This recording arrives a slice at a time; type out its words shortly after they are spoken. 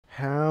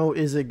How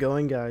is it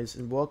going, guys?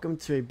 And welcome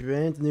to a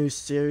brand new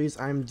series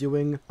I'm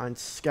doing on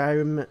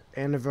Skyrim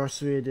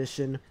Anniversary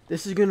Edition.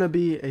 This is going to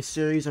be a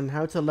series on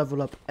how to level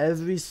up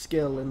every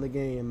skill in the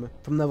game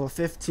from level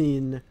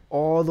 15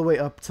 all the way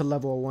up to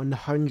level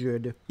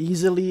 100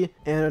 easily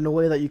and in a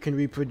way that you can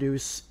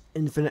reproduce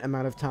infinite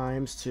amount of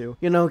times to,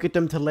 get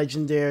them to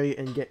legendary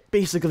and get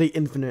basically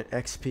infinite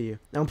XP.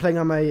 Now I'm playing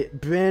on my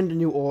brand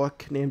new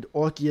orc named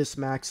Orcius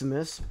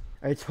Maximus.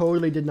 I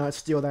totally did not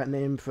steal that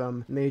name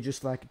from Major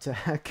Slack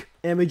Attack.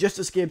 And we just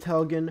escaped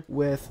Helgen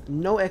with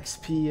no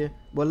XP.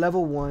 We're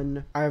level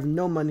 1. I have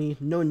no money,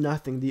 no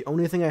nothing. The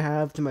only thing I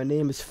have to my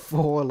name is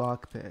 4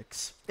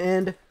 lockpicks.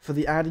 And for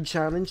the added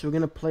challenge, we're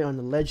going to play on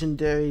the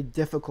legendary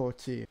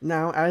difficulty.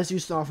 Now, as you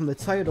saw from the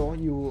title,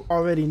 you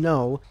already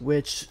know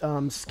which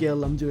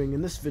skill I'm doing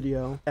in this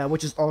video,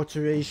 which is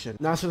Alteration.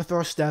 Now, so the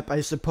first step, I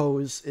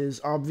suppose,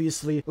 is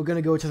obviously we're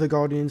going to go to the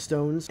Guardian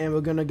Stones, and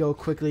we're going to go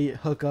quickly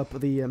hook up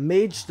the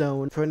Mage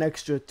Stone for an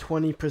extra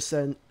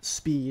 20%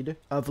 speed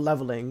of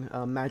leveling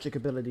magic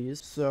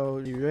abilities.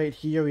 So right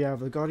here we have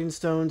the Guardian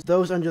Stones.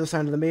 Those under the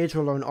sign of the Mage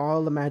will learn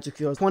all the magic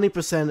fields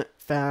 20%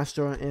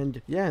 faster,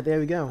 and yeah, there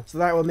we go. So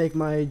that will make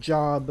my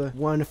job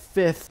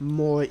 1/5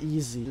 more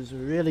easy. It's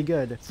really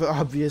good for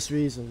obvious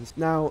reasons.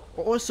 Now,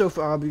 also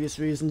for obvious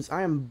reasons,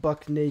 I am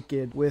buck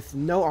naked with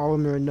no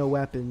armor and no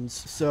weapons,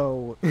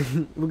 so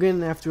we're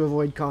gonna have to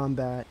avoid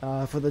combat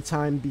for the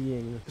time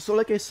being. So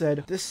like I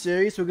said, this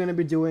series we're gonna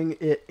be doing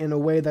it in a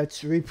way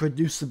that's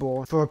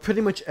reproducible for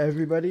pretty much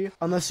everybody,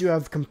 unless you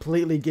have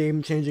completely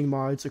game-changing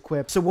mods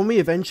equipped. So when we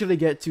eventually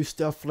get to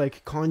stuff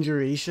like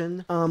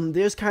Conjuration,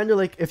 there's kind of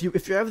like, if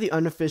you have the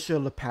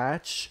unofficial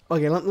patch.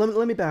 Okay,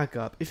 let me back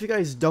up. If you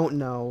guys don't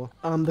know,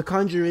 the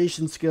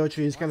Conjuration skill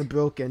tree is kind of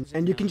broken,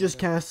 and you can just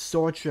cast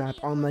Sword Trap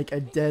on like a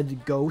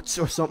dead goat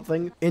or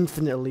something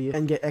infinitely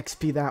and get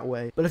XP that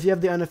way. But if you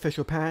have the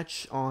unofficial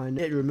patch on,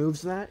 it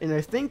removes that. And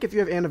I think if you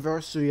have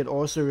Anniversary, it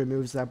also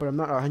removes that, but I'm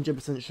not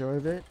 100% sure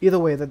of it. Either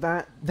way,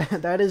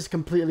 that is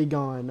completely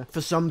gone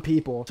for some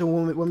people. So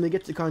when we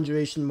get to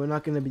Conjuration, we're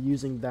not going to be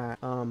using that.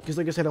 Because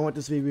like I said, I want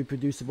this to be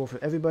reproducible for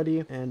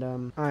everybody. And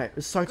alright,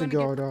 let's talk to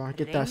Gardar,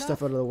 get that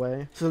stuff out of the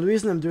way. So the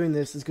reason I'm doing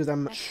this is because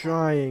I'm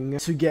trying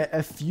to get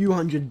a few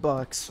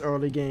 $100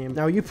 early game.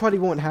 Now you probably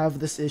won't have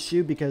this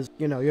issue because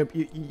you're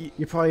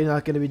probably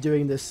not going to be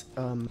doing this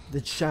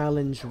the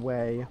challenge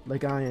way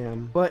like I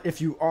am. But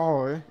if you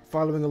are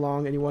following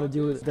along and you want to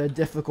do the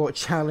difficult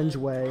challenge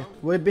way,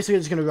 we're basically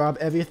just going to rob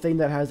everything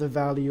that has a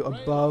value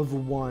above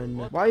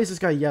 1. Why is this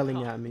guy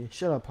yelling at me?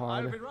 Shut up,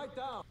 Hard.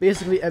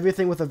 Basically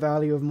everything with a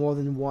value of more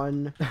than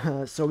 1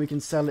 so we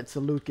can sell it to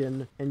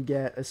Lucan and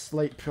get a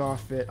slight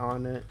profit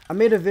on it. I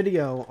made a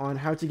video on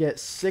how to get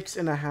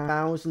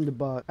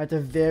 $6,500 at the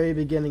very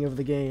beginning of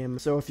the game,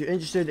 so if you're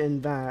interested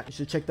in that, you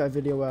should check that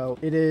video out.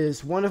 It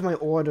is one of my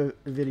order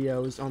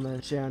videos on the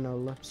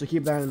channel, so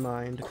keep that in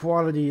mind.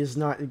 Quality is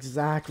not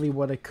exactly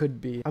what it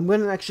could be. I'm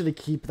gonna actually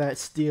keep that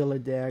steel a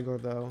dagger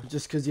though,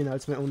 just because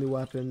it's my only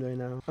weapon right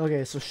now.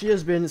 Okay, so she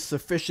has been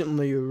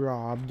sufficiently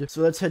robbed,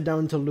 so let's head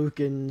down to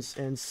Lucan's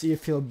and see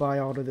if he'll buy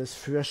all of this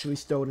freshly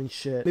stolen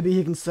shit. Maybe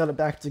he can sell it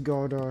back to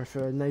Gardar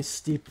for a nice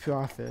steep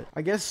profit.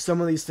 I guess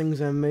some of these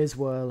things I may as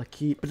well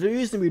keep. But the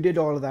reason we did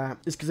all of that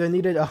is because I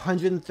needed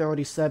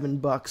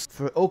 $137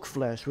 for Oak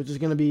Flesh, which is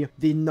going to be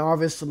the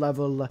novice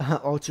level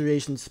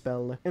alteration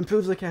spell.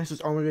 Improves the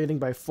caster's armor rating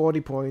by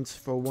 40 points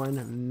for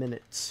 1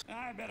 minute.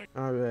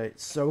 Alright,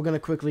 so we're going to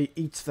quickly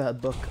eat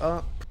that book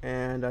up,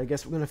 and I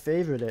guess we're going to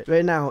favorite it.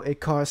 Right now, it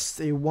costs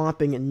a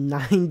whopping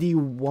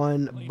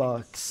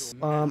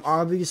 $91.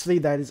 Obviously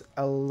that is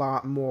a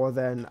lot more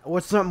than, well,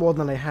 it's not more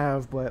than I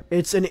have, but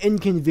it's an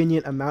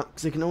inconvenient amount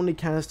because I can only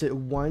cast it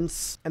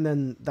once, and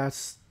then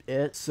that's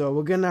it. So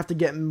we're gonna have to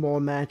get more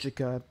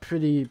magicka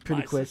pretty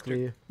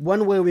quickly.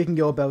 One way we can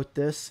go about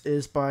this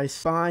is by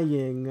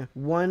buying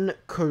 1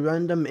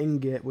 corundum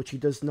ingot, which he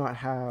does not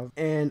have,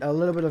 and a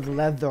little bit of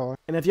leather.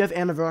 And if you have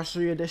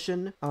Anniversary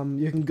Edition,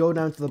 you can go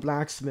down to the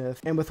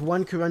blacksmith, and with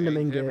 1 corundum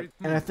ingot,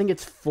 and I think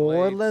it's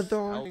 4 leather.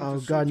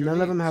 Oh god,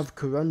 none of them have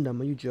corundum.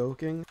 Are you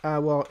joking?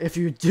 Well, if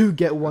you do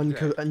get 1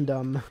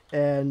 corundum,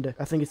 and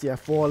I think it's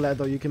 4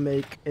 leather, you can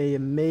make a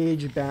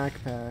mage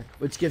backpack,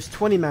 which gives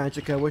 20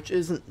 magicka, which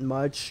isn't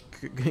much,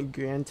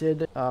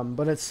 granted,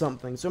 but it's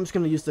something. So I'm just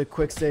gonna use the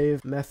quick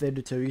save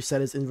method to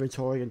reset his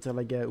inventory until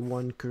I get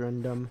 1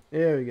 corundum.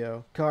 There we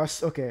go.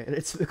 Okay,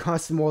 it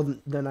costs more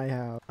than I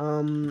have.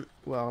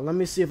 Well, let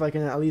me see if I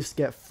can at least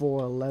get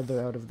 4 leather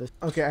out of this.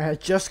 Okay, I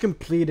had just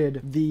completed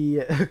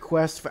the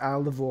quest for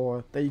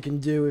Alivor that you can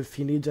do if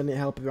he needs any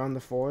help around the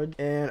forge,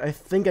 and I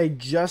think I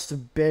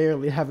just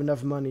barely have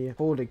enough money.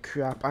 Holy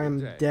crap, I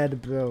am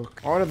dead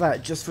broke. All of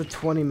that just for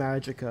 20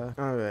 magicka.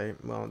 Alright,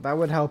 well, that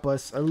would help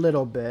us a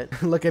little bit.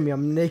 Look at me,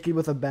 I'm naked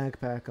with a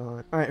backpack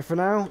on. Alright, for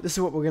now, this is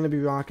what we're gonna be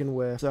rocking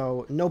with.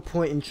 So, no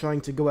point in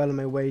trying to go out of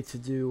my way to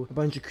do a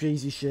bunch of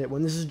crazy shit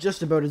when this is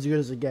just about as good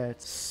as it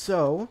gets.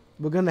 So,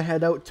 we're gonna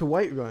head out to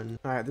Whiterun.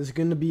 Alright, there's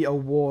gonna be a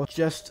war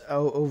just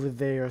out over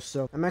there,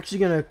 so I'm actually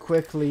gonna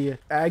quickly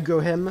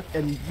aggro him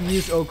and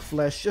use Oak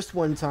Flesh just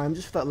one time,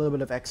 just for that little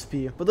bit of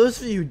XP. But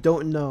those of you who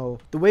don't know,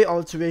 the way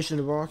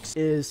Alteration works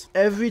is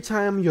every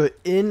time you're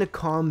in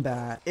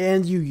combat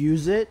and you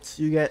use it,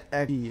 you get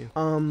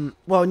XP.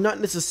 Well, not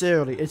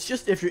necessarily. It's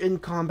just if you're in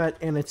combat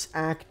and it's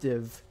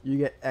active, you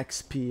get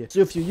XP. So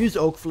if you use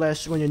Oak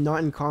Flesh when you're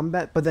not in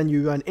combat, but then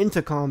you run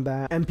into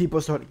combat and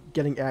people start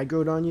getting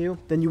aggroed on you,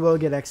 then you will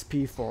get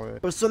XP for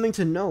it. But something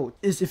to note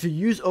is if you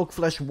use Oak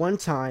Flesh one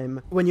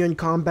time when you're in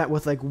combat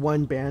with like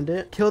one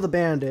bandit, kill the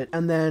bandit,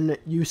 and then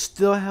you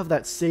still have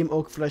that same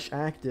Oak Flesh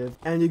active,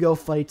 and you go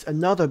fight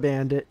another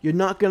bandit, you're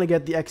not gonna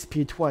get the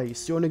XP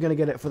twice. You're only gonna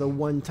get it for the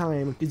one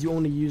time because you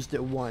only used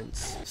it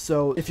once.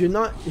 So if you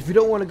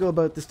don't want to go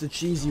about this the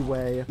cheesy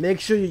way, make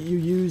sure you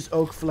use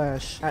Oak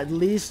Flesh at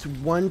least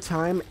one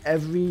time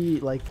every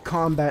like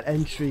combat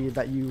entry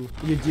that you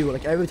do,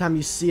 like every time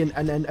you see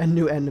a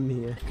new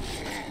enemy.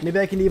 Maybe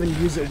I can even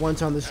use it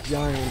once on this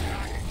giant.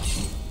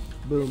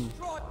 Boom.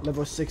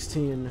 Level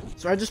 16.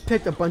 So I just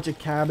picked a bunch of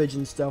cabbage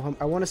and stuff.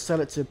 I want to sell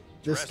it to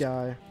this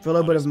guy for a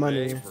little bit of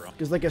money,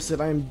 because like I said,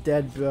 I am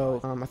dead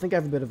broke. I think I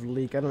have a bit of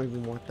leak. I don't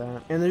even want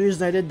that. And the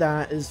reason I did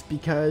that is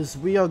because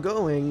we are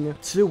going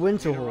to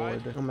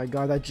Winterhorde. Oh my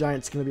god, that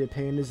giant's gonna be a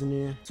pain, isn't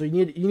he? So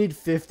you need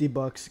 50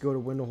 bucks to go to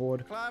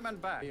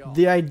Winterhorde.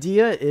 The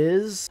idea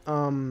is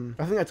I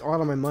think that's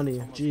all of my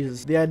money.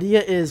 Jesus. The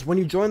idea is when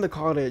you join the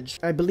cottage,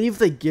 I believe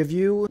they give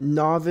you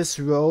novice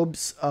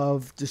robes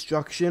of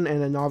destruction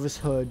and a novice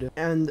hood,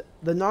 and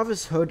the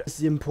novice hood is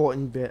the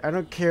important bit. I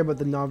don't care about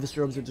the novice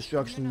robes of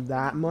destruction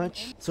that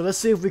much. So let's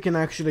see if we can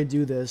actually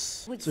do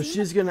this. So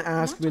she's gonna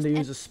ask me to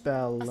use a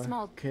spell.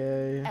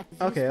 Okay.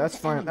 Okay, that's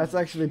fine. That's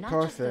actually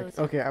perfect.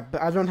 Okay,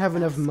 but I don't have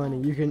enough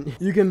money.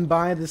 You can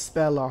buy the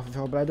spell off of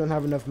her, but I don't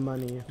have enough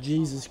money.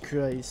 Jesus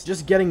Christ.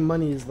 Just getting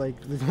money is like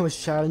the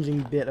most challenging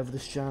bit of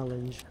this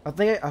challenge. I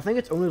think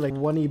it's only like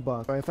 20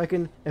 bucks.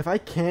 Right? If I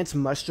can't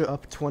muster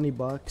up 20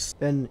 bucks,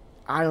 then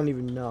I don't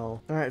even know.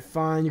 Alright,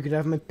 fine. You could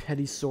have my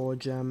petty sword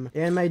gem.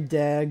 And my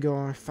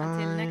dagger.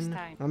 Fine.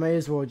 I may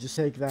as well just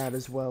take that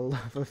as well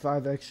for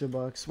 5 extra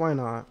bucks. Why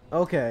not?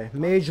 Okay,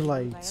 Mage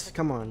Light.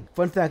 Come on.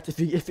 Fun fact,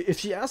 if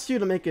she asks you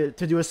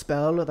to do a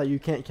spell that you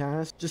can't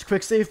cast, just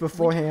quick save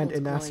beforehand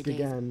and ask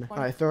again.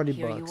 Alright, 30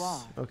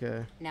 bucks.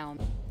 Okay.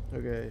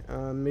 Okay,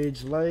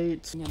 Mage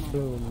Light.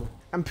 Boom.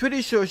 I'm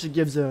pretty sure she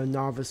gives a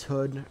novice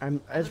hood.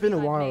 It's been a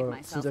while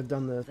since I've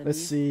done this.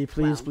 Let's see,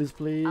 please.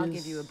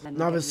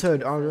 Novice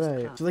hood,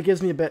 alright. So that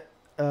gives me a bit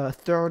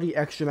 30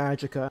 extra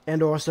magicka,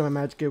 and also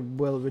my magicka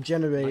will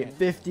regenerate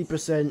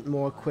 50%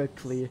 more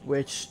quickly,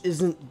 which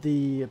isn't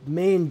the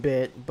main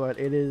bit, but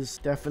it is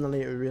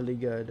definitely really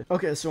good.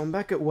 Okay, so I'm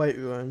back at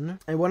Whiterun,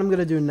 and what I'm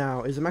gonna do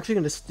now is I'm actually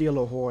gonna steal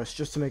a horse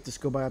just to make this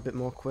go by a bit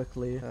more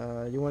quickly.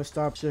 You wanna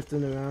stop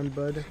shifting around,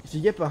 bud? If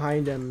you get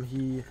behind him,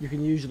 you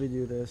can usually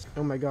do this.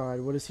 Oh my god,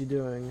 what is he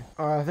doing?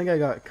 Oh, I think I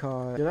got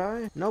caught. Did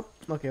I? Nope.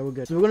 Okay, we're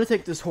good. So we're gonna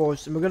take this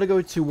horse, and we're gonna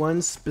go to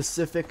one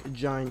specific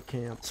giant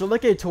camp. So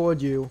like I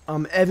told you,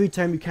 every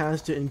time you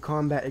cast it in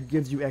combat, it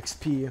gives you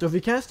XP. So if you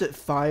cast it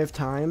 5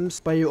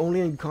 times, but you're only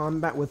in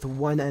combat with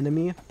one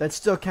enemy, that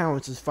still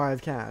counts as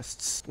 5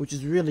 casts, which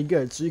is really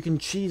good. So you can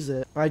cheese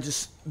it by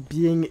just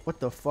being... What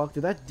the fuck?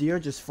 Did that deer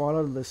just fall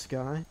out of the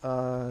sky?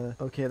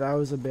 Okay, that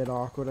was a bit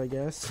awkward, I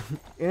guess.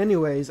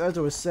 Anyways, as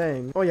I was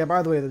saying... Oh yeah,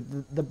 by the way,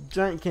 the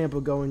giant camp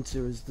we're going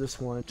to is this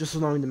one, just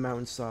along the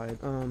mountainside.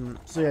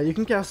 So yeah, you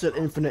can cast it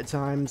infinite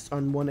times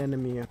on one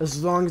enemy,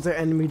 as long as the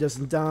enemy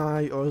doesn't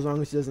die, or as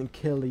long as he doesn't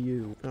kill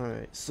you.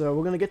 Alright, so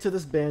we're gonna get to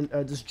this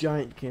this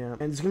giant camp,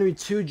 and there's gonna be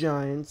 2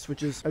 giants,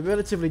 which is a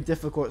relatively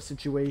difficult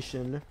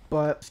situation,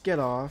 but just get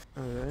off.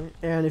 Alright,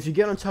 and if you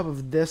get on top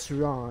of this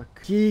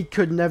rock, he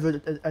could never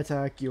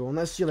attack you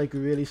unless you're like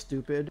really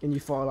stupid and you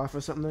fall off or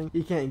something.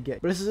 He can't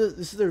get. But this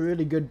is a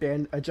really good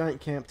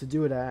giant camp to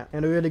do it at,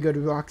 and a really good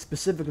rock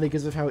specifically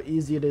because of how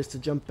easy it is to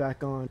jump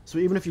back on. So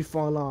even if you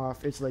fall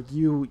off, it's like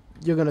you're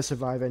gonna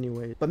survive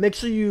anyway. But make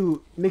sure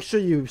you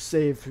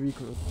save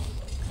frequently.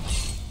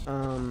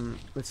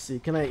 Let's see,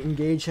 can I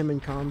engage him in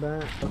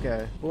combat?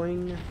 Okay,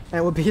 boing.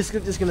 And we're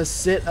basically just gonna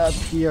sit up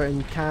here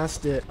and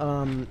cast it,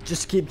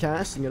 just keep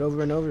casting it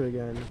over and over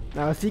again.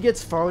 Now, if he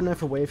gets far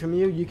enough away from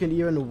you, you can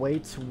even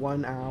wait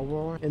 1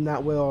 hour, and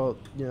that will,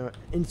 you know,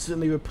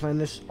 instantly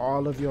replenish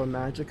all of your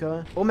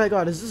magicka. Oh my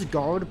god, is this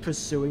guard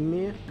pursuing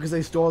me? Because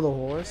they stole the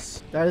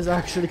horse? That is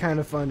actually kind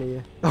of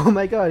funny. Oh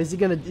my god, he's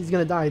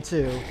gonna die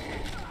too.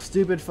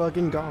 Stupid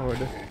fucking guard.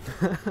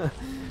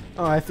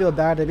 Oh, I feel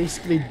bad. I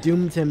basically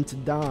doomed him to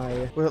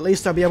die. Or at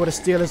least I'll be able to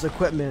steal his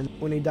equipment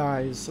when he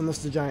dies. Unless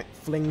the giant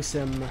flings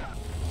him.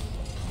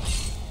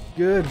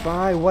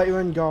 Goodbye,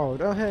 Whiterun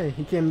Guard. Oh hey,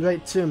 he came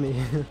right to me.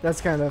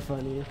 That's kind of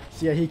funny.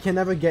 So yeah, he can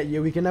never get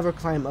you. He can never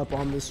climb up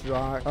on this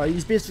rock.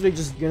 He's basically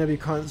just gonna be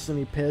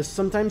constantly pissed.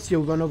 Sometimes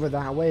he'll run over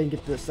that way and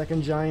get the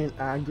second giant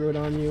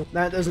aggroed on you.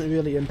 That doesn't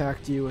really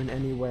impact you in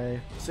any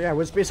way. So yeah,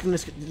 we're just basically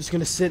just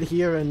gonna sit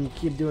here and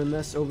keep doing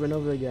this over and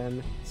over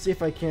again. See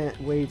if I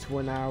can't wait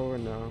 1 hour.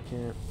 No,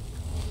 can't.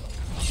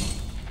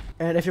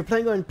 And if you're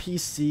playing on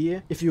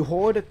PC, if you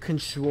hold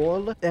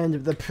Control and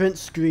the print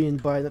screen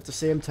button at the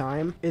same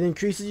time, it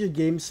increases your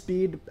game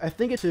speed. I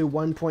think it's to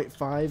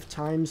 1.5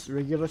 times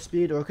regular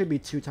speed, or it could be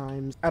 2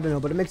 times. I don't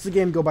know, but it makes the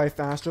game go by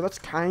faster. That's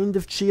kind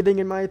of cheating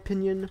in my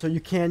opinion. So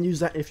you can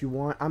use that if you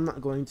want. I'm not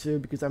going to,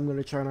 because I'm going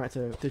to try not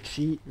to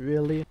cheat,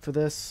 really, for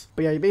this.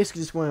 But yeah, you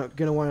basically just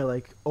gonna want to,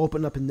 like,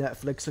 open up a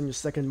Netflix on your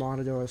second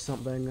monitor or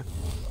something.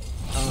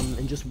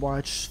 And just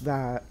watch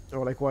that,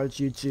 or like watch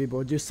YouTube,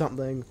 or do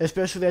something.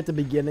 Especially at the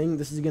beginning,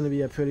 this is going to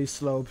be a pretty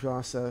slow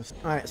process.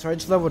 Alright, so I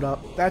just leveled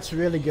up. That's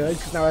really good,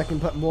 because now I can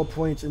put more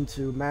points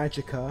into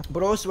Magicka.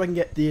 But also I can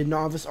get the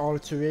Novice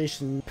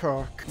Alteration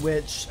perk,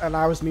 which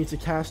allows me to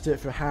cast it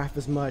for half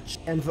as much.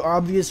 And for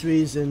obvious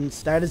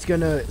reasons, that is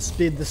going to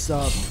speed this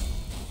up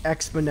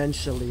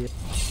exponentially.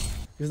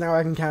 Because now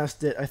I can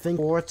cast it, I think,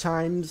 4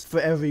 times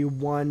for every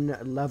 1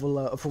 level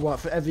up,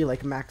 for every,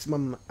 like,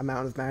 maximum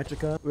amount of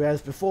Magicka.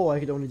 Whereas before, I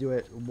could only do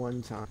it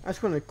 1 time. I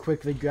just want to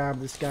quickly grab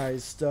this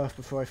guy's stuff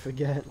before I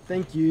forget.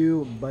 Thank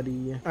you,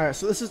 buddy. Alright,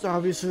 so this is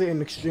obviously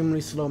an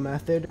extremely slow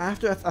method.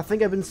 After, I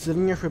think I've been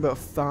sitting here for about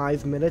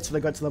 5 minutes till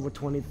I got to level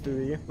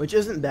 23. Which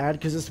isn't bad,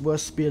 because this will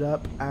speed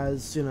up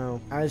as, you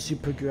know, as you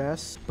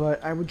progress.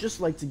 But I would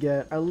just like to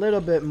get a little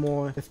bit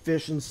more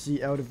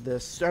efficiency out of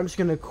this. So I'm just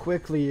going to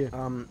quickly,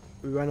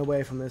 run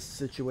away from this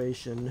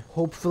situation.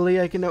 Hopefully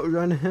I can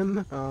outrun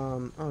him.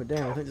 Oh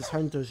damn, I think this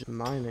hunter's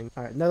mining.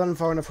 Alright, now that I'm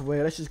far enough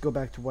away, let's just go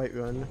back to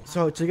Whiterun.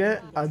 So to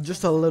get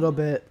just a little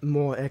bit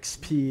more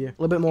XP, a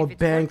little bit more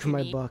bang for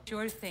my buck,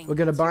 we're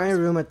gonna buy a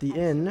room at the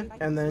inn,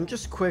 and then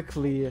just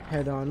quickly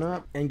head on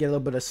up and get a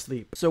little bit of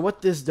sleep. So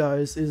what this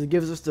does is it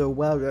gives us the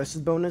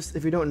well-rested bonus.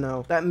 If you don't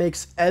know, that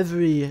makes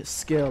every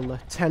skill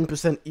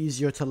 10%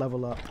 easier to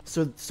level up.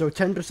 So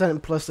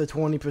 10% plus the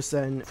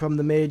 20% from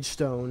the Mage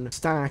Stone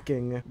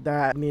stacking,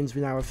 that means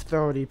we now have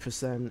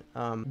 30%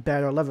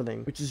 better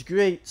leveling, which is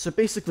great. So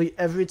basically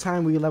every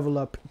time we level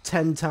up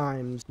 10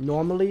 times,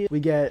 normally we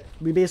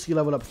basically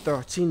level up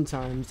 13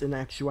 times in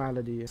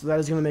actuality. So that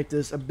is going to make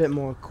this a bit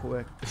more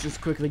quick. Let's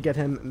just quickly get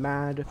him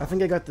mad. I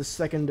think I got the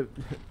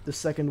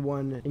second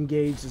one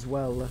engaged as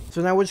well.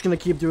 So now we're just going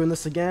to keep doing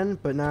this again,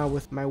 but now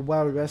with my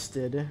well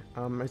rested,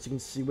 as you can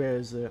see, where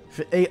is it?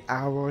 For 8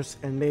 hours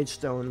and Mage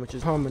Stone, which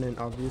is permanent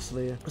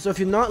obviously. So if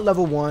you're not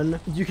level 1,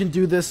 you can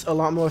do this a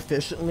lot more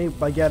efficiently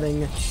by getting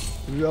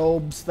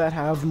robes that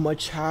have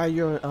much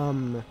higher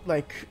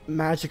like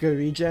Magicka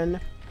regen,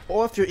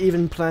 or if you're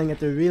even playing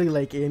at the really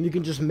late game, you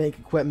can just make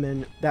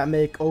equipment that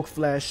make Oak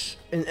Flesh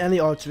in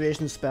any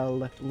alteration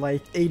spell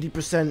like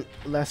 80%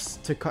 less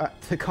to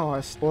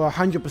cost, or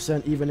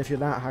 100% even if you're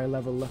that high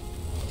level.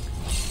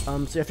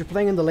 So if you're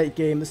playing in the late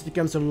game, this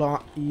becomes a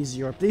lot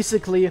easier.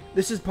 Basically,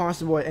 this is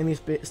possible at any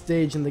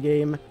stage in the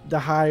game. The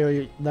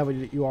higher level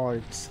you are,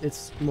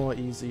 it's more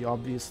easy,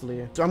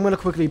 obviously. So I'm going to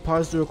quickly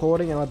pause the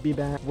recording, and I'll be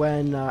back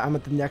when I'm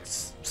at the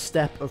next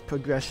step of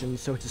progression,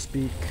 so to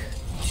speak.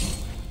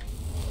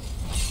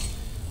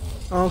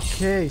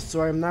 Okay,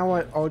 so I'm now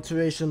at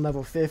Alteration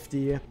level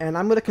 50, and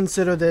I'm going to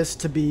consider this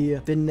to be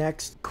the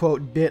next,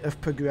 quote, bit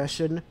of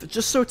progression.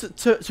 Just so to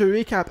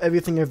recap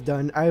everything I've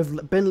done,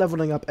 I've been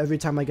leveling up every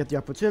time I get the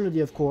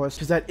opportunity, of course,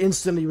 because that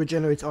instantly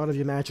regenerates all of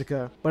your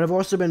Magicka. But I've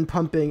also been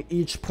pumping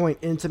each point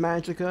into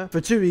Magicka for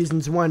 2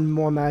 reasons. One,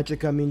 more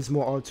Magicka means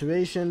more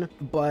Alteration,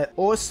 but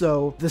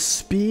also the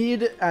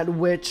speed at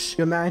which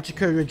your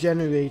Magicka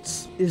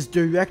regenerates is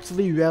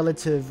directly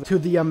relative to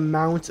the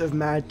amount of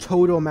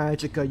total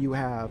Magicka you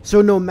have.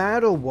 So no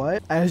matter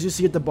what, as you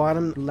see at the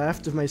bottom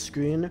left of my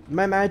screen,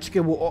 my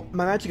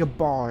Magicka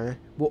bar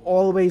will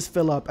always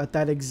fill up at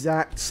that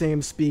exact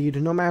same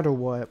speed no matter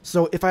what.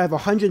 So if I have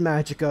 100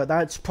 Magicka,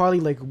 that's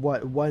probably like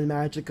what, 1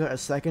 Magicka a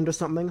second or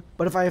something.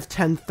 But if I have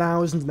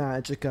 10,000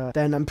 Magicka,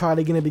 then I'm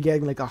probably going to be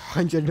getting like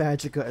 100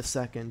 Magicka a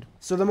second.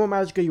 So the more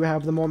Magicka you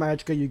have, the more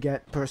Magicka you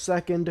get per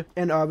second,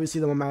 and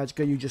obviously the more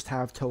Magicka you just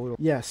have total.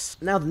 Yes.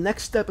 Now the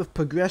next step of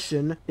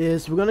progression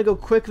is we're going to go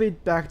quickly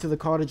back to the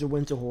Cottage of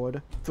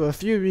Winterhoard for a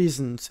few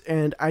reasons,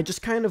 and I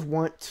just kind of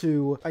want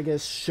to, I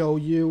guess, show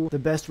you the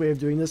best way of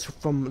doing this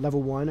from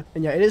level 1.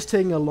 And yeah, it is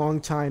taking a long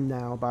time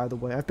now, by the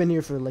way. I've been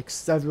here for like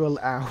several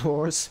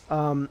hours,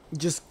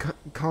 just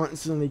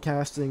constantly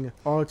casting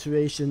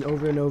Alteration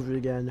over and over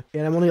again,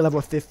 and I'm only at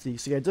level 50,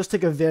 so yeah, it does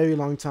take a very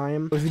long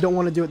time. But if you don't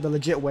want to do it the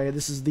legit way,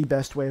 this is the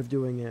best way of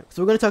doing it.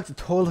 So we're going to talk to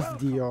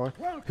Tolfdir,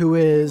 who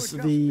is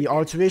the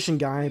Alteration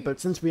guy, but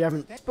since we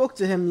haven't spoke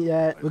to him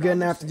yet, we're going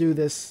to have to do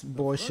this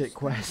bullshit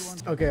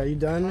quest. Okay, are you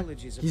done?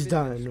 He's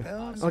done.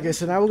 Okay,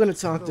 so now we're going to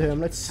talk to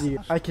him. Let's see.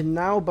 I can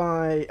now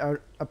buy a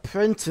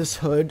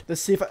apprenticehood. Let's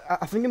see if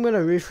I think I'm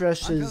gonna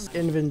refresh his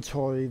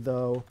inventory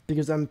though,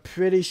 because I'm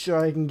pretty sure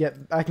I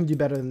can do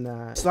better than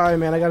that. Sorry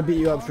man, I gotta beat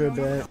you up for a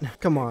bit.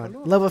 Come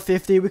on, level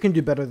 50, we can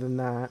do better than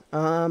that.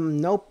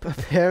 Nope,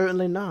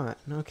 apparently not.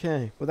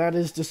 Okay, well that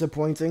is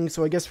disappointing,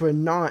 so I guess we're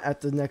not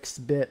at the next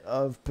bit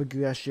of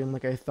progression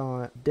like I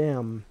thought.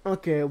 Damn.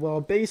 Okay,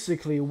 well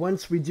basically,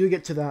 once we do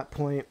get to that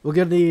point, we're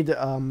gonna need,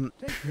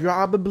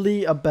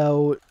 probably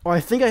about, oh, I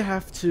think I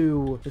have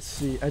to, let's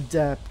see,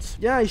 adept.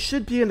 Yeah, I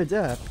should be an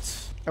adept.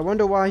 I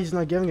wonder why he's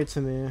not giving it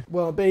to me.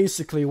 Well,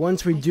 basically,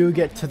 once we do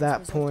get to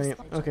that point...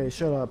 Okay,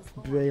 shut up,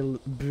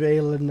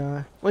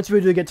 Braylina. Once we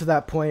do get to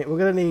that point, we're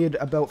gonna need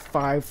about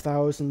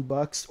 5,000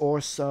 bucks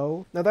or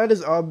so. Now, that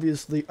is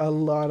obviously a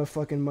lot of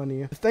fucking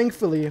money.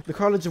 Thankfully, the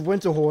College of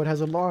Winterhold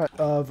has a lot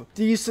of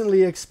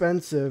decently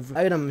expensive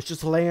items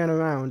just laying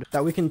around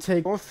that we can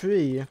take for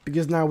free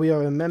because now we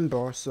are a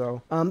member,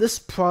 so... this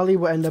probably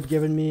will end up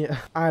giving me,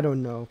 I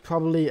don't know,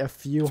 probably a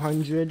few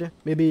hundred,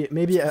 maybe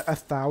a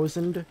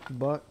 1,000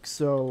 bucks,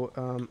 so...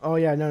 oh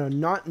yeah, no,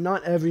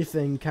 not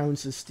everything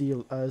counts as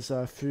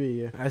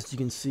free, as you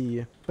can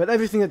see. But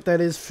everything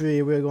that is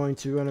free, we're going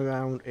to run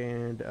around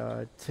and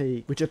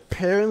take, which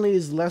apparently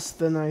is less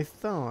than I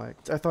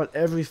thought. I thought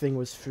everything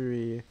was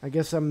free. I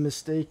guess I'm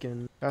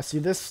mistaken. See,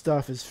 this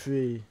stuff is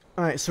free.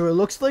 Alright, so it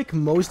looks like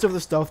most of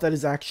the stuff that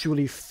is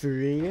actually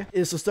free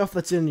is the stuff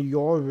that's in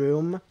your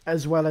room,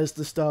 as well as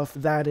the stuff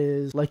that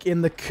is, like,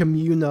 in the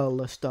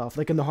communal stuff,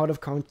 like in the Heart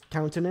of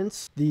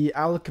Countenance. The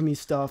alchemy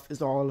stuff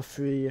is all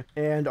free,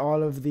 and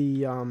all of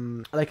the,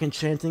 like,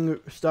 enchanting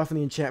stuff in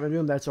the enchantment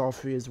room, that's all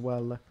free as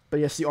well. But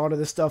yeah, see, all of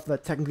the stuff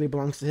that technically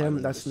belongs to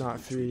him, that's not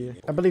free.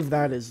 I believe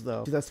that is,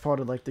 though. See, that's part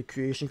of, like, the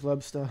creation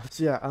club stuff.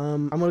 So yeah,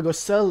 I'm gonna go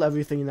sell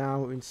everything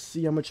now and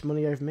see how much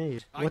money I've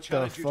made. What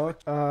the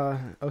fuck?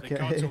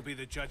 Okay.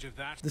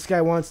 This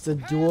guy wants to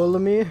duel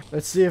me.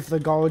 Let's see if the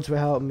guards will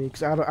help me,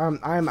 because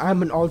I'm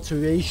an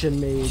alteration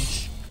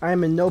mage. I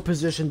am in no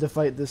position to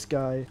fight this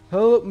guy.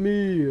 Help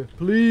me,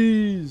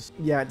 please.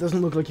 Yeah, it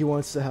doesn't look like he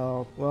wants to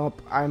help. Well,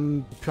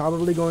 I'm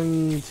probably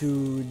going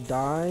to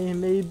die,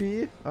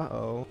 maybe?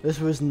 Uh-oh.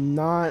 This was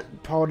not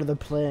part of the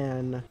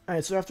plan.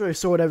 Alright, so after I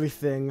sold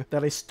everything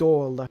that I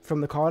stole from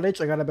the cottage,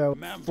 I got about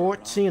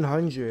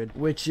 1,400,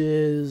 which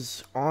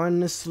is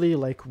honestly,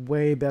 like,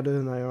 way better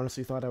than I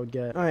honestly thought I would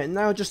get. Alright,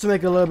 now just to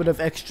make a little bit of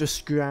extra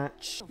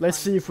scratch, let's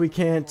see if we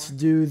can't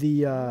do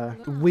the,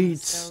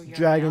 wheat,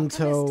 dragon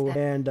toe,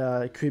 and,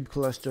 creep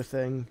cluster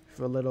thing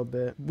for a little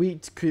bit.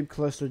 Wheat, creep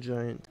cluster,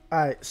 giant.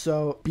 Alright,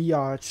 so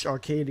Biatch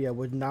Arcadia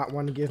would not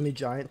want to give me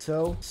giant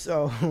toe.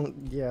 So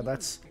yeah,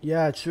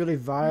 it's really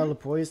vile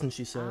poison,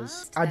 she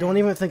says. I don't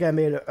even think I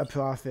made a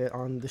profit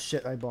on the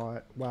shit I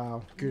bought.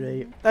 Wow,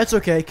 great. That's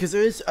okay, because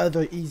there is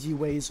other easy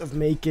ways of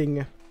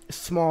making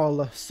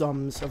small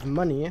sums of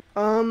money.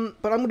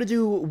 But I'm gonna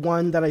do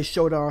one that I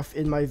showed off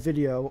in my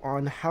video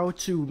on how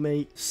to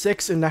make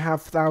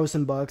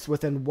 6,500 bucks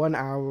within 1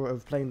 hour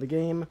of playing the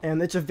game, and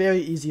it's a very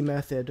easy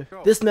method.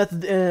 This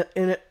method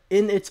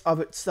in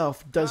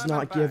itself does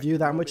not give you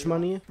that much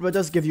money, but it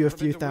does give you a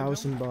few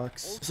thousand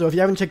bucks. So if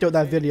you haven't checked out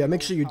that video,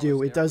 make sure you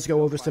do. It does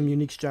go over some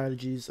unique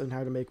strategies on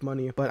how to make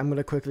money, but I'm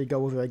gonna quickly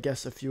go over, I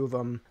guess, a few of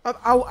them.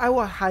 I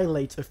will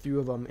highlight a few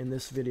of them in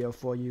this video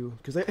for you,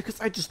 because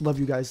I just love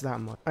you guys that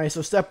much. Alright,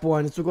 so step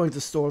 1 is we're going to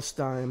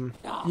Storstein.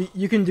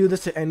 You can do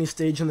this at any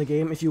stage in the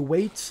game. If you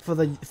wait for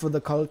the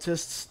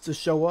cultists to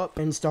show up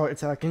and start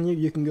attacking you,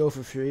 you can go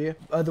for free.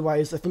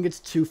 Otherwise, I think it's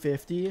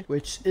 250,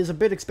 which is a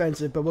bit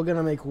expensive, but we're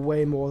gonna make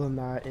way more than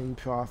that in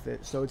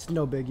profit, so it's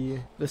no biggie.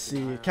 Let's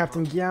see,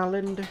 Captain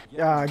Galland.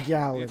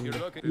 Galland.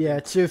 Yeah,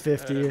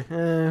 250.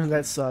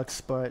 That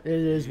sucks, but it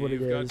is what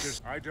it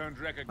is.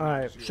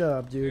 Alright, shut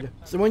up, dude.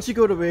 So once you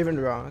go to Raven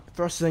Rock,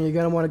 first thing you're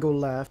gonna want to go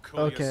left.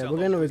 Okay,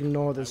 we're gonna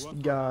ignore this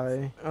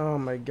guy. Oh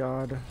my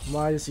god,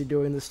 why is he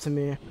doing this to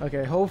me?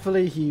 Okay,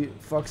 hopefully he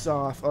fucks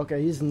off.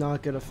 Okay, he's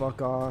not gonna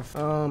fuck off.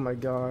 Oh my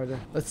god.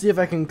 Let's see if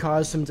I can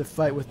cause him to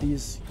fight with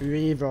these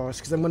Reavers,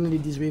 because I'm gonna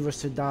need these Reavers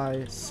to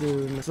die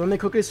soon. So let me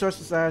quickly search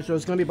the satchel.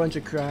 It's gonna be a bunch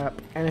of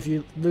crap, and if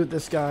you loot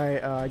this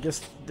guy, I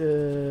guess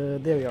there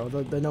we go,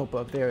 the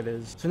notebook, there it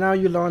is. So now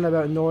you learn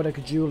about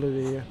Nordic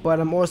jewelry, but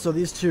also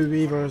these two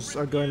Reavers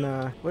are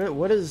gonna,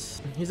 what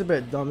is, he's a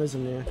bit dumb,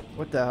 isn't he?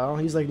 What the hell?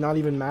 He's like not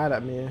even mad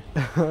at me.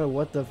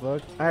 What the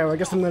fuck? Alright, well, I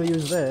guess I'm gonna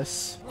use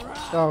this.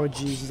 Oh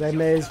Jesus, I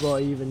may as well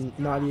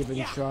not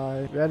even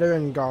try.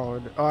 Veteran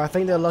guard. Oh, I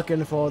think they're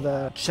looking for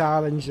the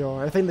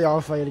challenger. I think they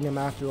are fighting him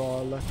after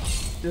all.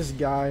 This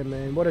guy,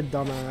 man, what a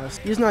dumbass.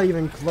 He's not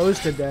even close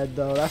to dead,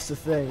 though. That's the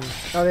thing.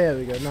 Oh, there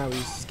we go. Now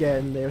he's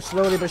getting there.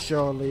 Slowly but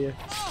surely.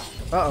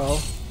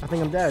 Uh-oh. I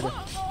think I'm dead.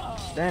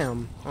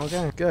 Damn.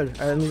 Okay, good.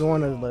 I didn't even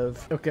want to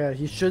live. Okay,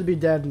 he should be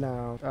dead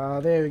now.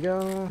 There we go.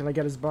 Can I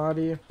get his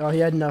body? Oh, he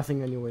had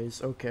nothing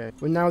anyways. Okay.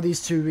 Well, now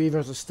these two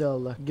Reavers are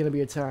still gonna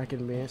be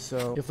attacking me,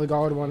 so if the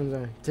guard wanted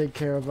to take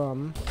care of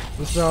them.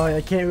 I'm sorry,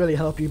 I can't really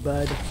help you,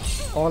 bud.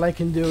 All I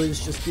can do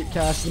is just keep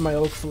casting my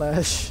oak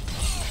flesh.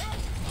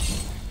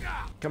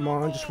 Come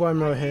on, just one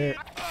more hit.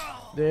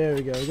 There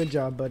we go. Good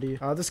job, buddy.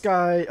 This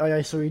guy, oh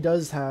yeah, so he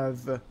does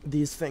have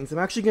these things. I'm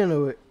actually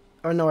gonna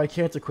Oh no, I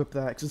can't equip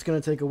that because it's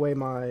gonna take away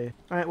my...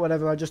 Alright,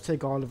 whatever, I'll just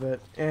take all of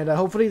it. And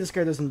hopefully this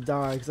guy doesn't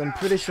die because I'm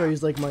pretty sure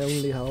he's like my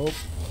only hope.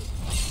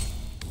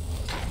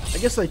 I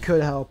guess I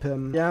could help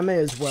him. Yeah, I may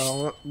as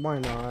well. Why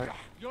not?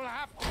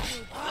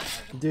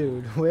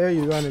 Dude, where are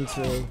you running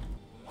to?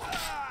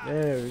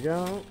 There we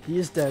go.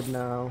 He's dead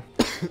now.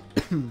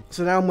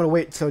 So now I'm gonna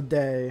wait till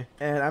day,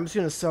 and I'm just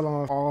gonna sell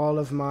off all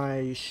of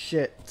my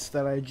shit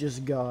that I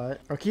just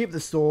got. I'll keep the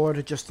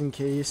sword just in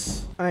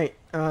case. Alright,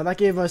 that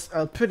gave us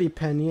a pretty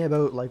penny,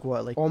 about like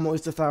what, like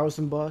almost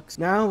 $1,000 bucks.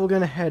 Now we're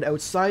gonna head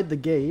outside the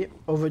gate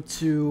over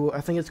to,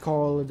 I think it's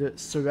called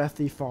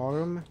Serethi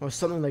Farm or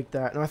something like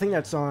that. No, I think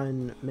that's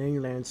on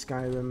mainland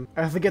Skyrim.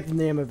 I forget the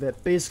name of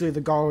it. Basically,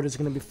 the guard is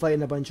gonna be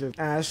fighting a bunch of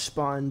ash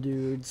spawn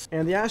dudes,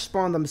 and the ash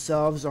spawn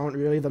themselves aren't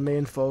really the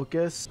main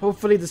focus.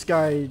 Hopefully this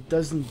guy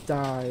doesn't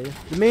die.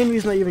 The main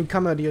reason I even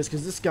come out here is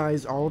because this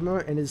guy's armor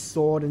and his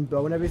sword and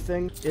bow and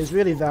everything is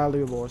really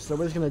valuable, so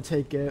we're just gonna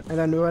take it and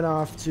then run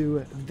off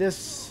to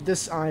this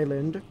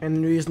island.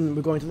 And the reason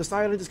we're going to this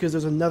island is because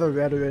there's another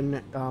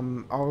veteran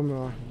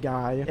armor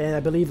guy, and I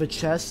believe a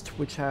chest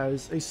which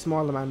has a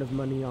small amount of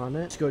money on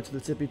it. Let's go to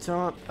the tippy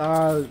top.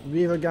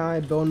 Reaver guy,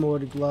 bone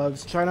molded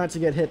gloves. Try not to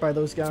get hit by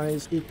those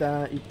guys. Eat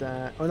that, eat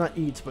that. Oh, not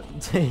eat, but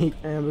take.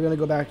 And we're gonna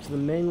go back to the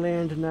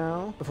mainland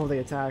now before they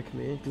attack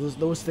me, because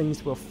those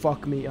things will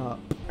fuck me up.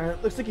 And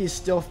it looks like he's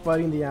still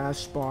fighting the ash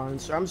spawn,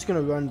 so I'm just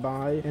gonna run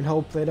by and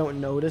hope they don't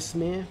notice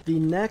me. The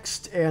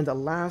next and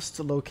last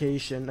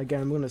location,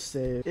 again I'm gonna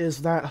save,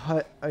 is that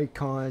hut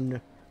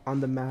icon on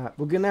the map.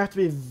 We're gonna have to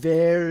be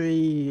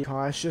very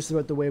cautious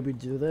about the way we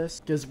do this,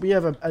 because we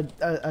have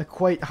a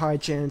quite high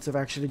chance of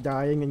actually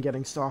dying and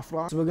getting soft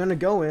locked. So we're gonna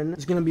go in.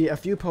 There's gonna be a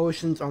few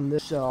potions on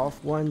this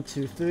shelf. 1,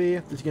 2, 3.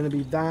 There's gonna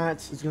be that.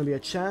 There's gonna be a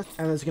chest,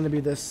 and there's gonna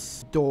be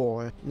this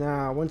door.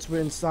 Now, once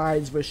we're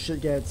inside, where shit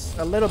gets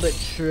a little bit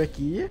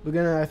tricky, we're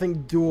gonna, I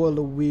think, dual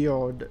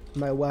wield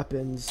my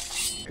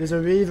weapons. There's a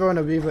Reaver and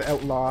a Reaver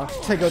Outlaw.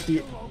 Take out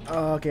the...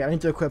 okay, I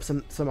need to equip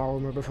some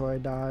armor before I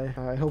die.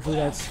 Alright, hopefully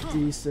that's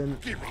decent.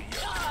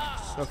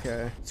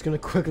 Okay, it's gonna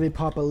quickly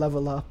pop a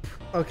level up.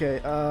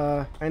 Okay,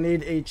 I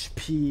need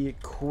HP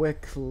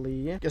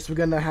quickly. Guess we're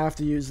gonna have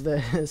to use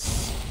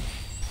this.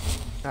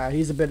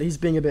 He's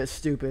being a bit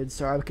stupid,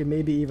 so I could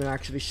maybe even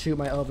actually shoot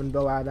my elven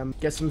bow at him.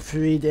 Get some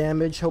free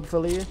damage,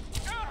 hopefully.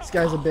 This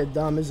guy's a bit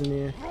dumb, isn't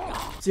he?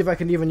 See if I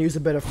can even use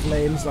a bit of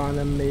flames on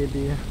him,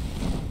 maybe.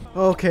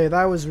 Okay,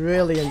 that was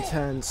really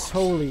intense.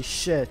 Holy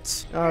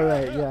shit.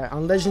 Alright, yeah.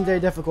 On legendary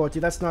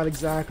difficulty, that's not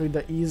exactly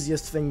the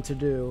easiest thing to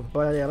do.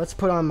 But yeah, let's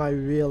put on my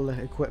real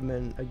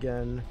equipment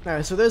again.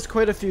 Alright, so there's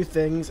quite a few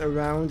things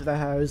around that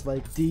has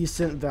like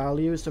decent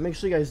value. So make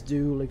sure you guys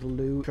do like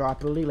loot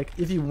properly. Like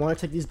if you want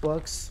to take these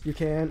books, you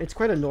can. It's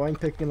quite annoying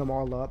picking them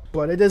all up,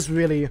 but it is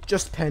really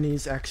just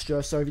pennies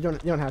extra. So if you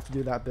don't have to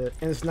do that bit.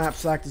 And the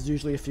knapsack is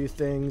usually a few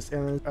things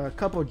and a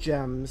couple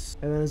gems.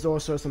 And then there's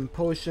also some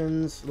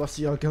potions,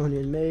 Lusty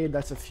Argonian Maid.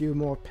 That's a few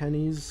more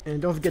pennies,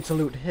 and don't forget to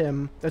loot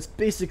him. That's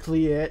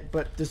basically it,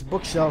 but this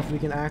bookshelf we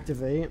can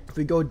activate. If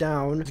we go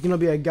down, there's gonna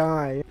be a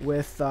guy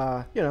with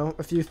you know,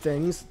 a few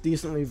things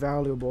decently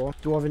valuable.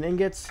 Dwarven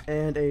ingots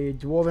and a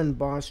dwarven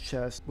boss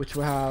chest, which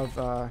will have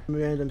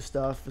random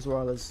stuff as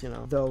well as, you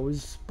know,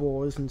 those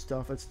spores and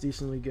stuff. That's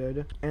decently good.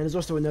 And there's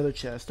also another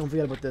chest, don't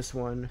forget about this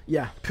one.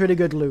 Yeah, pretty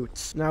good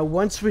loot. Now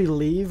once we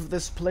leave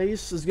this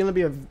place, there's gonna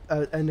be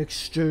an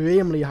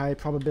extremely high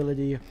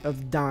probability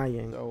of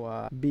dying,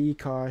 so be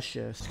cautious.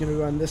 Just gonna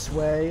run this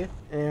way,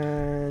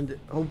 and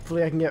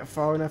hopefully I can get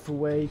far enough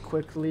away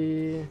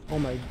quickly. Oh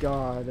my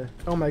god.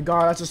 Oh my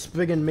god, that's a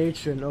Spriggan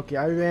Matron. Okay,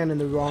 I ran in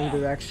the wrong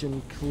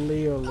direction,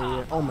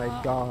 clearly. Oh my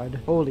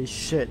god. Holy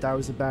shit, that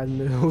was a bad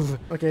move.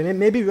 Okay,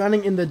 maybe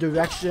running in the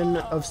direction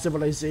of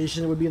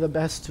civilization would be the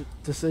best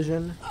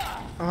decision.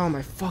 Oh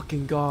my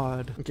fucking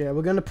god. Okay,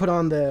 we're gonna put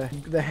on the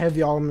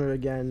heavy armor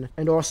again,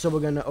 and also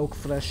we're gonna oak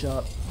flesh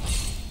up.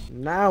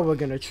 Now we're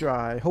gonna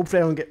try.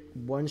 Hopefully I don't get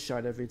one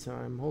shot every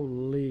time.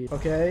 Holy.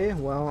 Okay,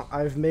 well,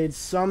 I've made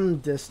some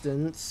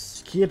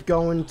distance. Keep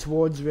going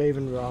towards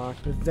Raven Rock.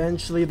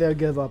 Eventually they'll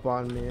give up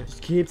on me.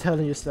 Just keep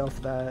telling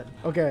yourself that.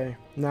 Okay,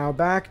 now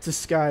back to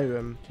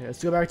Skyrim. Okay,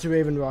 let's go back to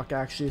Raven Rock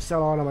actually.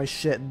 Sell all of my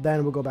shit,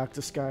 then we'll go back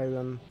to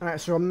Skyrim.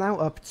 Alright, so I'm now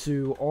up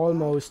to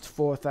almost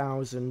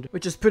 4,000,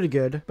 which is pretty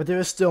good. But there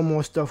is still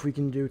more stuff we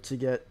can do to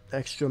get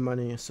extra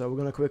money. So we're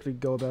gonna quickly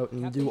go about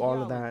and do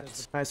all of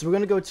that. Alright, so we're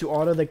gonna go to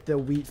all of like the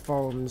wheat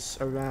farms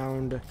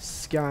around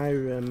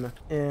Skyrim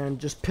and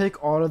just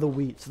pick all of the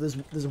wheat. So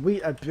there's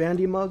wheat at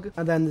Brandymug,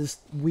 and then there's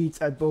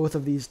wheat at both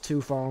of these two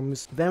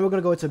farms. Then we're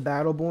gonna go to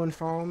Battleborn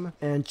Farm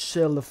and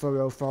Chill the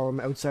Furrow Farm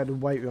outside of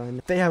Whiterun.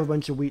 15. They have a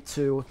bunch of wheat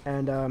too,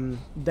 and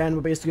then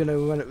we're basically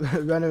gonna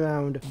run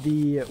around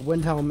the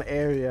Windhelm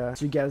area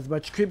to get as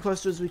much creep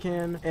cluster as we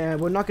can. And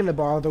we're not gonna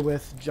bother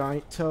with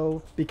giant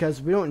toe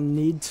because we don't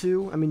need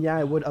to. I mean, yeah,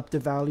 it would up the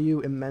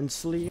value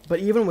immensely, but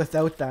even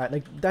without that,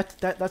 like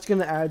that's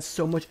gonna add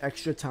so much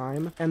extra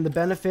time, and the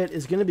benefit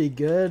is gonna be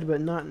good,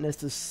 but not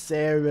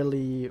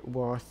necessarily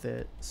worth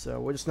it. So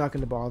we're just not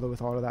gonna bother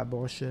with all of that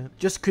bullshit.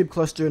 Just creep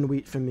cluster and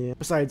wheat for me.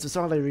 Besides, it's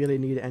all I really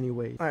need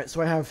anyway. All right,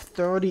 so I have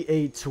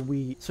 38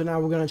 wheat. So now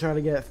we're gonna try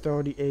to get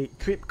 38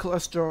 creep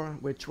cluster,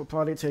 which will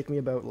probably take me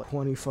about like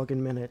 20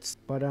 fucking minutes.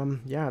 But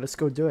yeah, let's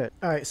go do it.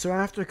 All right, so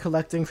after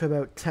collecting for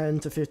about 10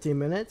 to 15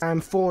 minutes,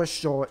 I'm 4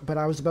 short, but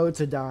I was about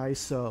to die,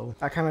 so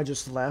I kind of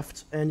just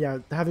left. And yeah,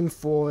 having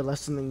 4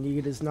 less than I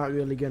need is not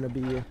really gonna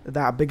be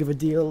that big of a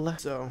deal.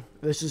 So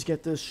let's just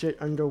get this shit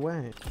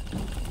underway.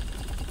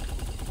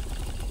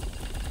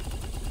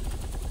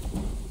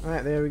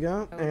 Alright, there we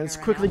go. And let's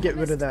quickly get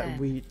rid of that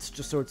wheat,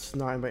 just so it's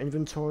not in my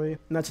inventory.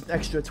 And that's an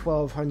extra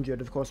 1200.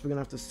 Of course, we're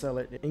gonna have to sell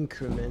it in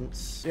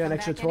increments. Yeah, an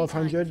extra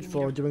 1200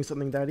 for doing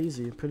something that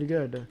easy. Pretty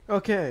good.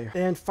 Okay,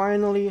 and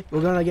finally,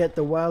 we're gonna get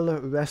the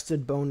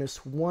well-rested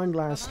bonus one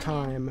last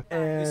time.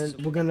 And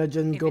we're gonna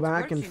just go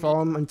back and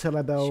farm until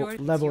about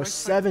level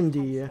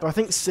 70, or I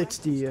think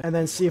 60, and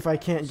then see if I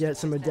can't get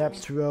some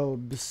adept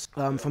robes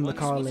from the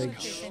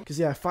college. Because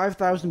yeah,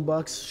 5,000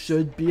 bucks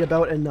should be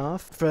about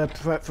enough for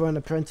an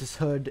apprentice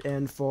hood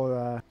and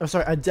for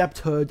adept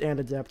hood and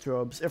adept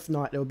robes. If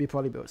not, it'll be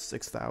probably about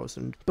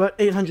 6,000. But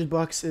 800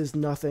 bucks is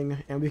nothing,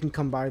 and we can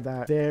come by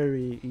that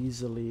very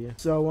easily.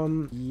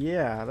 So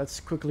yeah, let's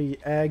quickly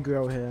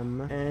aggro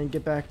him and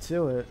get back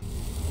to it.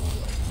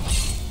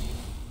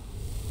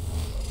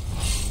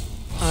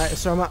 Alright,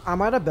 so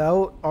I'm at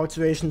about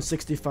Alteration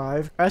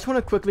 65. I just want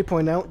to quickly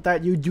point out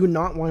that you do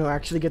not want to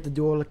actually get the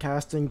dual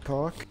casting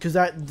perk, because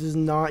that does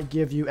not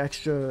give you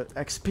extra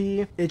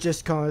XP. It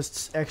just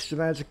costs extra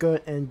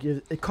magicka and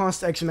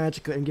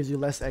gives you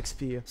less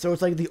XP. So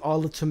it's like the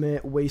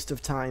ultimate waste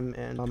of time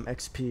and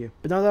XP.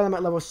 But now that I'm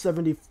at level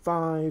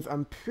 75,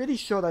 I'm pretty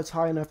sure that's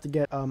high enough to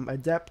get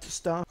adept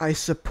stuff. I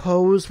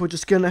suppose we're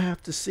just gonna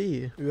have to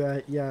see.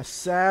 Right, yeah,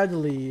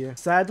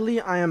 sadly,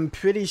 I am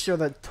pretty sure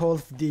that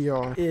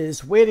Tolfdir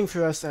is waiting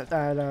for us at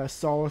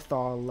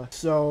Solthal,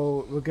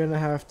 so we're gonna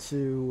have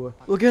to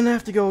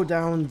go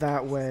down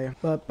that way.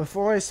 But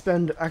before I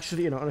spend,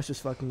 actually, let's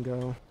just fucking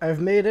go. I've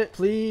made it.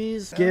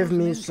 Please give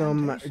me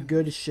some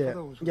good shit.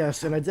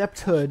 Yes, an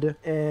adept hood,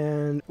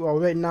 and well,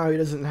 right now he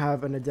doesn't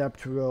have an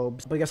adept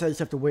robes, but I guess I just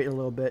have to wait a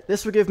little bit.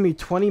 This will give me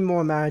 20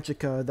 more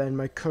magicka than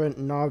my current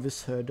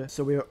novice hood,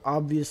 so we are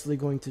obviously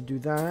going to do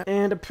that.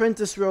 And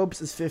apprentice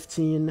robes is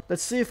 15.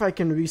 Let's see if I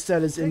can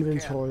reset his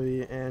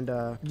inventory and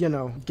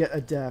get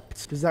adept,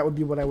 because that would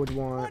be what I would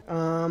want.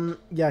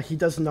 Yeah, he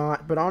does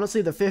not, but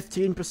honestly, the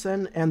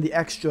 15% and the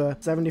extra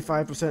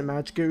 75%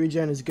 magicka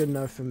regen is good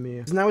enough for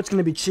me. So now it's going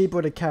to be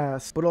cheaper to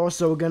cast, but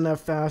also we're going to have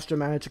faster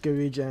magicka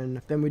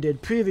regen than we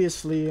did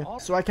previously,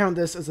 so I count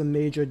this as a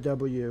major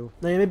W.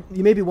 Now,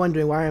 you may be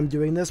wondering why I'm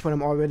doing this when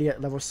I'm already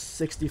at level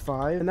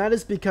 65, and that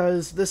is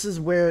because this is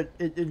where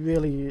it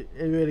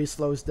really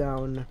slows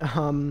down.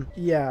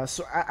 Yeah,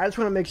 so I just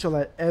want to make sure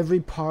that every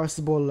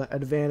possible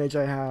advantage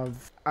I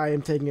have, I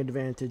am taking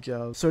advantage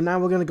of. So now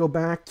we're going to go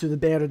back to the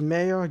Baron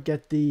Mayor,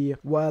 get the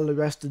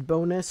well-rested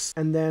bonus,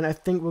 and then I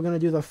think we're going to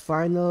do the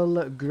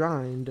final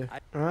grind.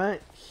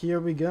 Alright, here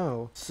we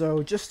go.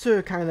 So just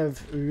to kind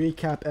of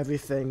recap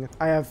everything,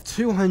 I have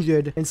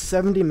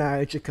 270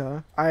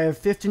 magicka, I have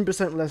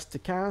 15% less to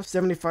cast,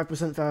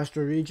 75%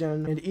 faster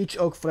regen, and each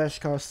oak flesh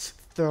costs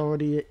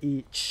 30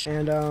 each.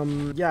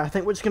 And yeah, I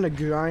think we're just gonna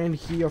grind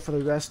here for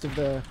the rest of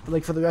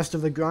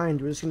the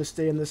grind. We're just gonna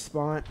stay in this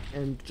spot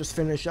and just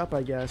finish up,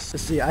 I guess.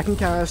 Let's see, I can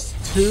cast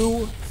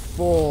 2,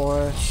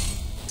 4,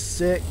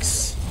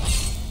 6,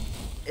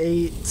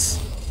 8,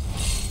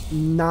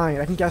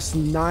 9. I can cast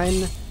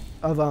 9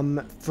 of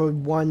for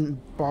 1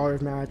 bar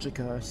of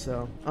magicka.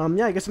 So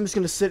yeah, I guess I'm just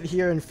gonna sit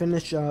here and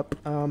finish up,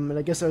 and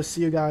I guess I'll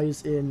see you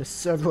guys in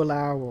several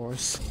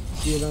hours.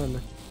 See you then.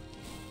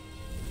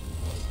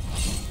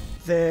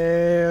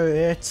 There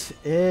it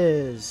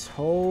is.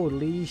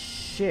 Holy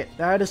shit.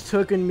 That has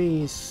taken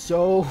me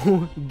so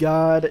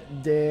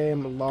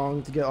goddamn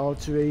long to get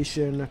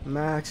Alteration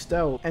maxed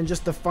out. And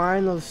just the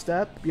final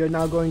step, you're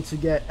now going to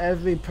get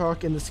every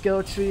perk in the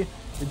skill tree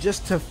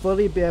just to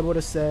fully be able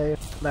to say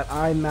that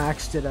I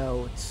maxed it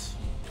out.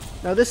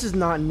 Now this is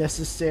not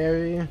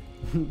necessary,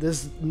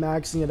 this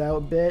maxing it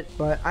out bit,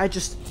 but I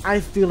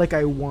feel like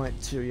I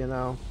want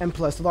to, and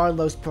plus a lot of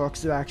those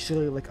perks are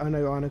actually like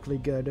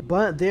unironically good.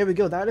 But there we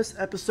go, that is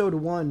episode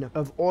 1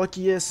 of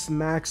Orpheus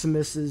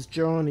Maximus's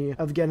journey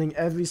of getting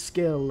every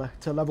skill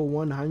to level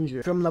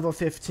 100 from level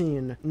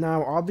 15.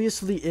 Now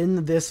obviously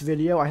in this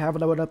video I have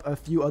leveled up a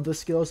few other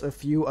skills a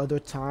few other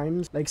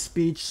times, like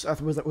speech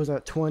was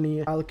at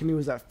 20, alchemy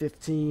was at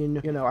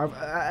 15,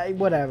 I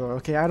whatever,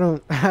 okay, I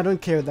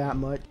don't care that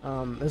much,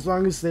 as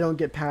long as they don't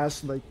get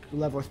past like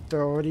level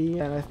 30,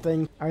 and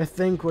I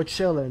think we're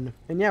chilling.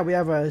 And yeah, we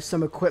have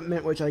some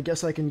equipment which I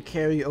guess I can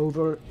carry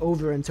over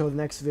until the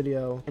next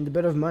video, and a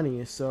bit of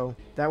money, so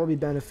that will be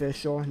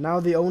beneficial. Now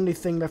the only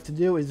thing left to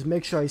do is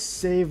make sure I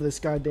save this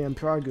goddamn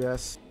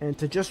progress, and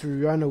to just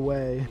run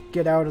away.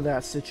 Get out of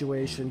that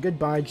situation.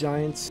 Goodbye,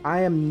 giants.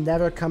 I am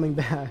never coming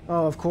back.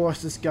 Oh, of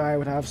course this guy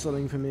would have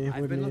something for me.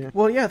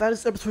 Well, yeah, that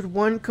is episode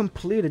 1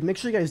 completed. Make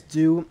sure you guys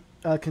do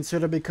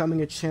consider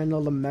becoming a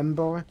channel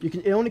member.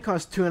 It only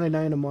costs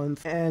 $2.99 a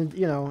month, and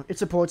you know, it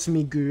supports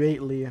me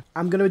greatly.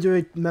 I'm gonna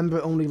do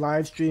member only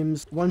live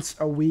streams once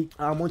a week,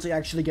 once I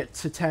actually get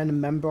to 10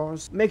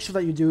 members. Make sure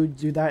that you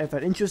do that if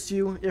that interests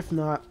you. If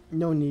not,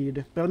 no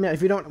need. But yeah,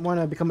 if you don't want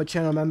to become a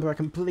channel member, I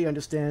completely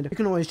understand. You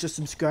can always just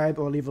subscribe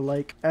or leave a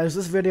like, as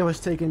this video has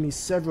taken me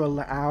several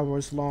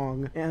hours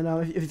long, and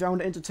if you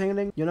found it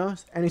entertaining, you know,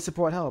 any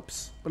support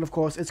helps. But of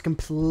course, it's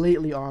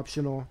completely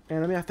optional.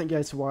 And I thank you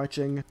guys for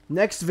watching.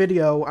 Next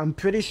video, I'm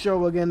pretty sure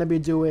we're gonna be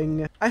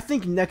doing,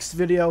 next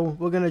video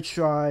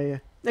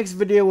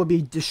will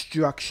be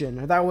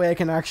destruction. That way I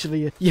can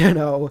actually, you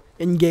know,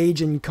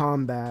 engage in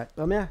combat.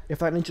 But yeah, if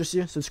that interests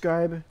you,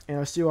 subscribe, and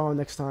I'll see you all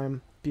next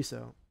time. Peace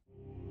out.